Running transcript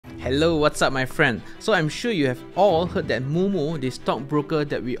Hello, what's up my friend? So I'm sure you have all heard that Moomoo, the stockbroker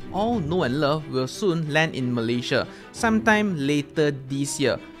that we all know and love, will soon land in Malaysia sometime later this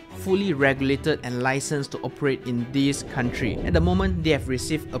year, fully regulated and licensed to operate in this country. At the moment, they have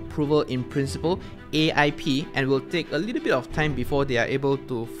received approval in principle, AIP, and will take a little bit of time before they are able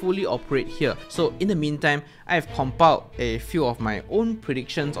to fully operate here. So in the meantime, I have compiled a few of my own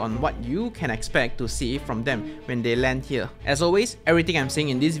predictions on what you can expect to see from them when they land here. As always, everything I'm saying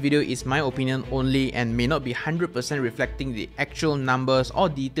in this video is my opinion only and may not be 100% reflecting the actual numbers or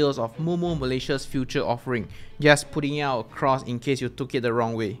details of Moomoo Malaysia's future offering. Just putting it out across in case you took it the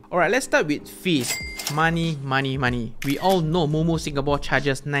wrong way. Alright, let's start with fees. Money. We all know Moomoo Singapore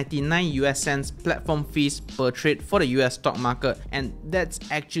charges 99 US cents platform fees per trade for the US stock market, and that's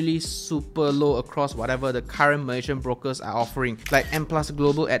actually super low across whatever the current Malaysian brokers are offering, like M Plus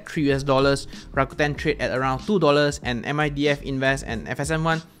Global at $3 US, Rakuten Trade at around $2, and MIDF Invest and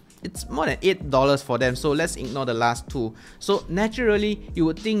FSM1, it's more than $8 for them, so let's ignore the last two. So naturally, you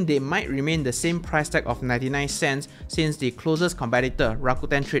would think they might remain the same price tag of 99 cents since the closest competitor,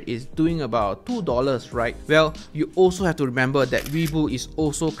 Rakuten Trade, is doing about $2, right? Well, you also have to remember that Webull is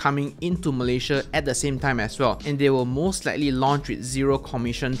also coming into Malaysia at the same time as well, and they will most likely launch with zero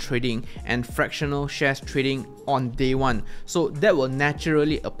commission trading and fractional shares trading on day one. So that will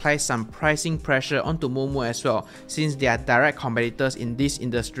naturally apply some pricing pressure onto Moomoo as well, since they are direct competitors in this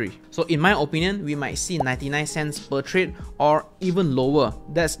industry. So in my opinion, we might see 99 cents per trade or even lower.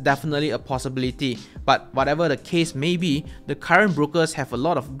 That's definitely a possibility. But whatever the case may be, the current brokers have a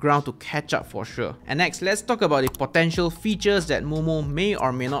lot of ground to catch up for sure. And next, let's talk about the potential features that Moomoo may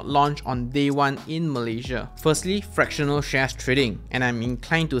or may not launch on day one in Malaysia. Firstly, fractional shares trading. And I'm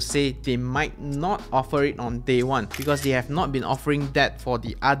inclined to say they might not offer it on day one because they have not been offering that for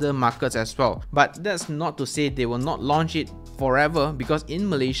the other markets as well. But that's not to say they will not launch it forever, because in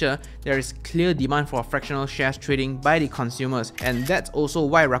Malaysia there is clear demand for fractional shares trading by the consumers, and that's also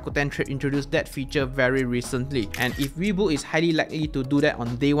why Rakuten Trade introduced that feature very recently. And if Webull is highly likely to do that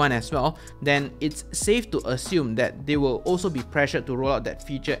on day one as well, then it's safe to assume that they will also be pressured to roll out that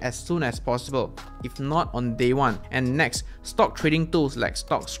feature as soon as possible, if not on day one. And next, stock trading tools like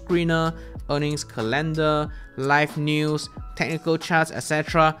Stock Screener, Earnings Calendar, Live News, technical charts,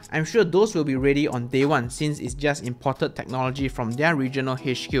 etc. I'm sure those will be ready on day one since it's just imported technology from their regional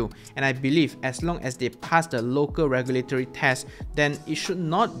HQ, and I believe as long as they pass the local regulatory test, then it should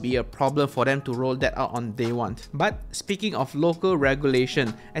not be a problem for them to roll that out on day one. But speaking of local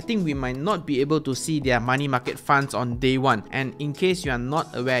regulation, I think we might not be able to see their money market funds on day one. And in case you are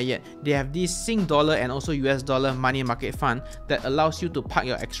not aware yet, they have this Sing dollar and also US dollar money market fund that allows you to park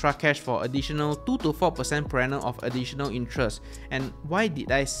your extra cash for additional 2 to 4% per annum of additional interest. And why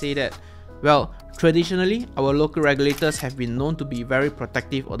did I say that? Well, traditionally, our local regulators have been known to be very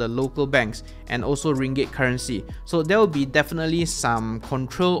protective of the local banks and also ringgit currency. So there will be definitely some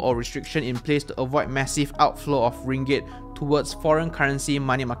control or restriction in place to avoid massive outflow of ringgit towards foreign currency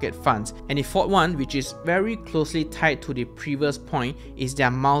money market funds. And the fourth one, which is very closely tied to the previous point, is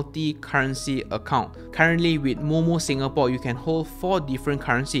their multi-currency account. Currently with Moomoo Singapore, you can hold 4 different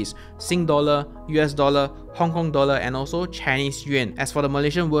currencies: Sing dollar, US dollar, Hong Kong dollar, and also Chinese yuan. As for the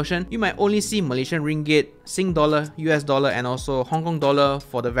Malaysian version, you might only see Malaysian ringgit, Sing dollar, US dollar, and also Hong Kong dollar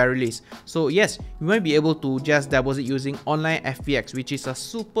for the very least. So yes, you might be able to just deposit using online FPX, which is a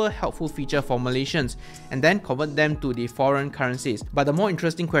super helpful feature for Malaysians, and then convert them to the foreign currencies. But the more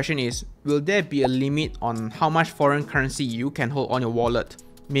interesting question is, will there be a limit on how much foreign currency you can hold on your wallet?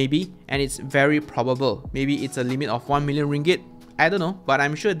 Maybe, and it's very probable. Maybe it's a limit of 1 million ringgit. I don't know, but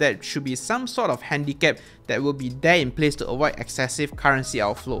I'm sure there should be some sort of handicap that will be there in place to avoid excessive currency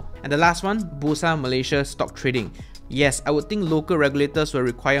outflow. And the last one, Bursa Malaysia stock trading. Yes, I would think local regulators will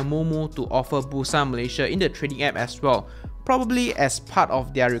require Moomoo to offer Bursa Malaysia in the trading app as well, probably as part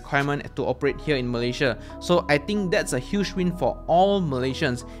of their requirement to operate here in Malaysia. So I think that's a huge win for all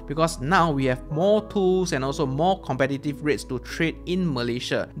Malaysians, because now we have more tools and also more competitive rates to trade in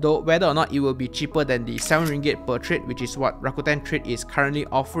Malaysia. Though whether or not it will be cheaper than the 7 ringgit per trade, which is what Rakuten Trade is currently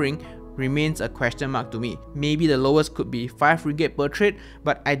offering, remains a question mark to me. Maybe the lowest could be 5 ringgit per trade,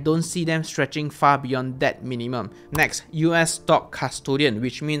 but I don't see them stretching far beyond that minimum. Next, US Stock Custodian,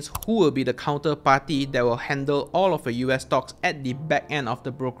 which means who will be the counterparty that will handle all of the US stocks at the back end of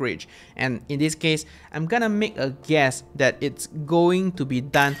the brokerage. And in this case, I'm gonna make a guess that it's going to be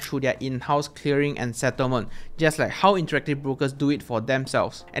done through their in-house clearing and settlement, just like how interactive brokers do it for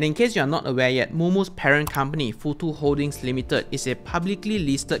themselves. And in case you are not aware yet, Moomoo's parent company, Futu Holdings Limited, is a publicly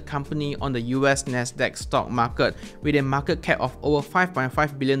listed company on the US Nasdaq stock market with a market cap of over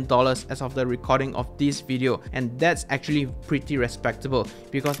 $5.5 billion as of the recording of this video, and that's actually pretty respectable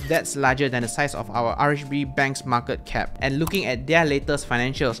because that's larger than the size of our RHB Bank's market cap. And looking at their latest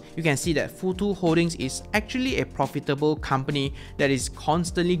financials, you can see that Futu Holdings is actually a profitable company that is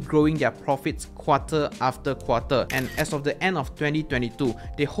constantly growing their profits quarter after quarter, and as of the end of 2022,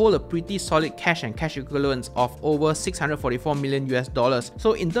 they hold a pretty solid cash and cash equivalents of over $644 million US.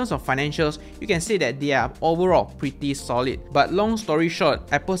 So in terms of financials, you can say that they are overall pretty solid. But long story short,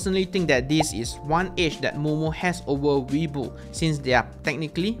 I personally think that this is one edge that Moomoo has over Webull, since they are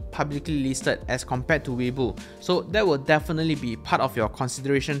technically publicly listed as compared to Webull. So that will definitely be part of your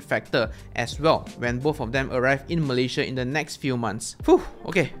consideration factor as well when both of them arrive in Malaysia in the next few months. Whew,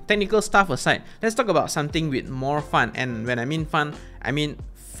 okay, technical stuff aside, let's talk about something with more fun. And when I mean fun, I mean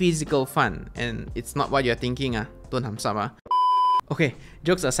physical fun, and it's not what you're thinking. Don't hams up. Okay,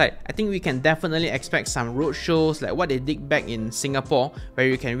 jokes aside, I think we can definitely expect some roadshows like what they did back in Singapore, where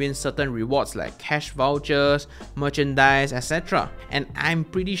you can win certain rewards like cash vouchers, merchandise, etc. And I'm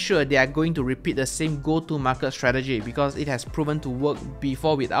pretty sure they are going to repeat the same go-to-market strategy because it has proven to work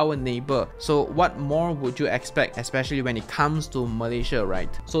before with our neighbor. So what more would you expect, especially when it comes to Malaysia,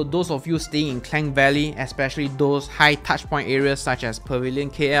 right? So those of you staying in Klang Valley, especially those high touchpoint areas such as Pavilion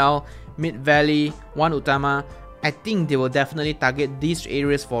KL, Mid Valley, One Utama, I think they will definitely target these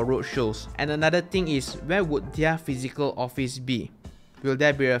areas for roadshows. And another thing is, where would their physical office be? Will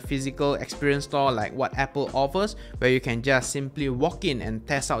there be a physical experience store like what Apple offers, where you can just simply walk in and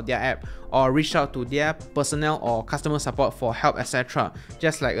test out their app, or reach out to their personnel or customer support for help, etc.,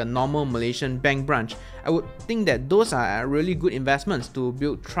 just like a normal Malaysian bank branch? I would think that those are really good investments to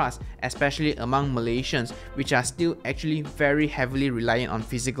build trust, especially among Malaysians, which are still actually very heavily reliant on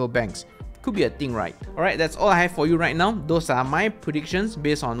physical banks. Could be a thing, right? Alright, that's all I have for you right now. Those are my predictions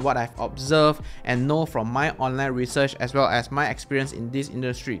based on what I've observed and know from my online research as well as my experience in this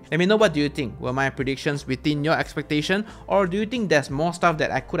industry. Let me know, what do you think? Were my predictions within your expectation, or do you think there's more stuff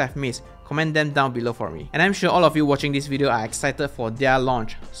that I could have missed? Comment them down below for me. And I'm sure all of you watching this video are excited for their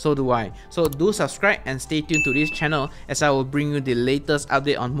launch. So do I. So do subscribe and stay tuned to this channel, as I will bring you the latest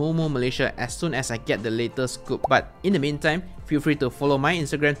update on Moomoo Malaysia as soon as I get the latest scoop. But in the meantime, feel free to follow my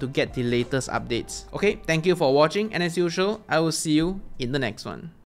Instagram to get the latest updates. Okay, thank you for watching, and as usual, I will see you in the next one.